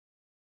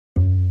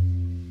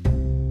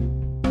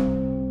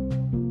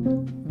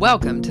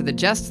Welcome to the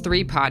Just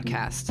Three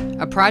podcast,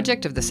 a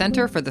project of the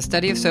Center for the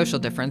Study of Social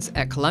Difference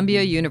at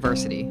Columbia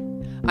University.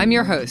 I'm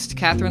your host,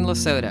 Catherine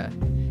Lasota,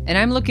 and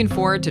I'm looking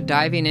forward to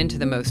diving into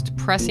the most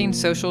pressing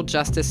social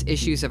justice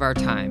issues of our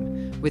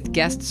time with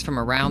guests from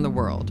around the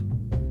world.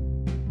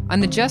 On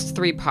the Just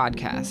Three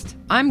podcast,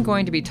 I'm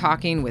going to be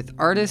talking with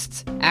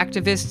artists,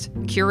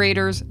 activists,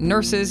 curators,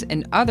 nurses,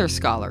 and other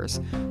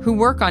scholars who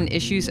work on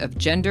issues of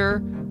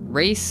gender,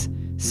 race,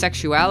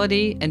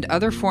 sexuality, and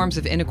other forms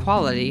of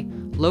inequality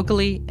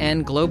locally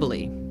and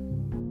globally.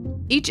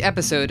 Each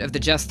episode of the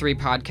Just Three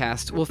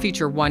podcast will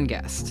feature one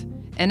guest,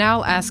 and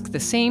I'll ask the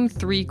same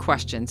three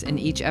questions in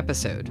each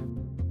episode.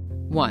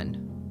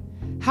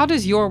 1. How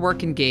does your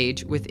work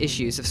engage with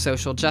issues of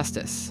social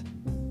justice?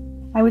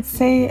 I would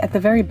say at the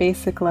very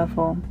basic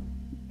level,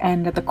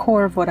 and at the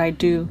core of what I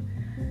do,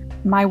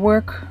 my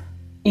work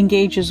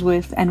engages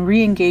with and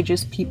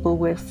re-engages people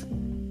with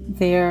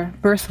their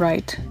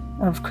birthright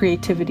of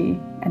creativity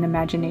and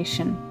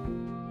imagination.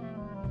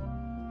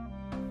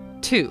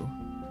 2.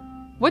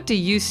 What do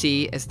you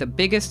see as the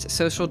biggest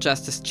social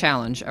justice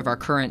challenge of our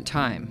current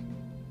time?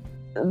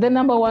 The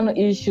number one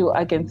issue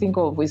I can think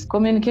of is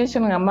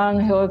communication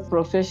among health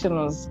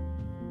professionals.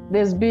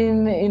 There's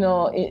been, a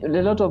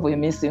lot of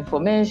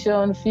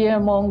misinformation,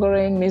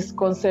 fear-mongering,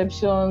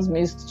 misconceptions,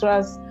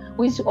 mistrust,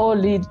 which all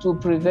lead to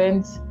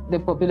prevent the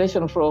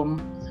population from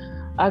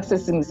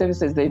accessing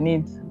services they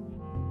need.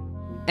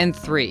 And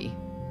 3.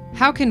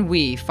 How can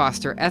we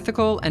foster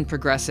ethical and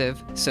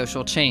progressive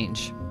social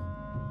change?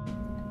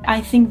 I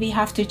think we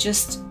have to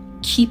just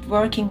keep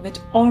working with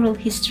oral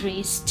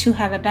histories to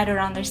have a better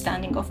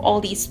understanding of all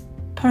these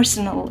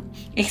personal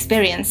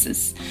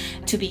experiences,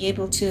 to be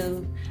able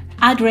to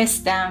address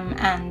them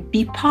and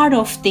be part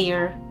of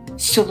their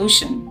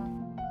solution.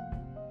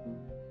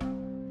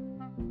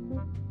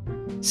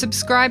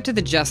 Subscribe to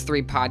the Just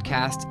Three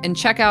podcast and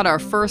check out our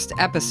first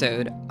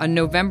episode on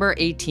November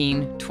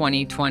 18,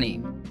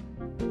 2020.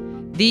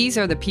 These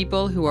are the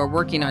people who are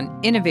working on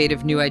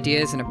innovative new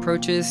ideas and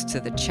approaches to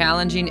the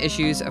challenging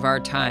issues of our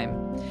time.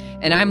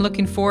 And I'm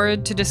looking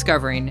forward to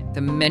discovering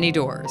the many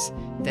doors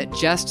that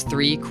Just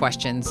Three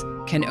questions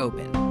can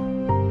open.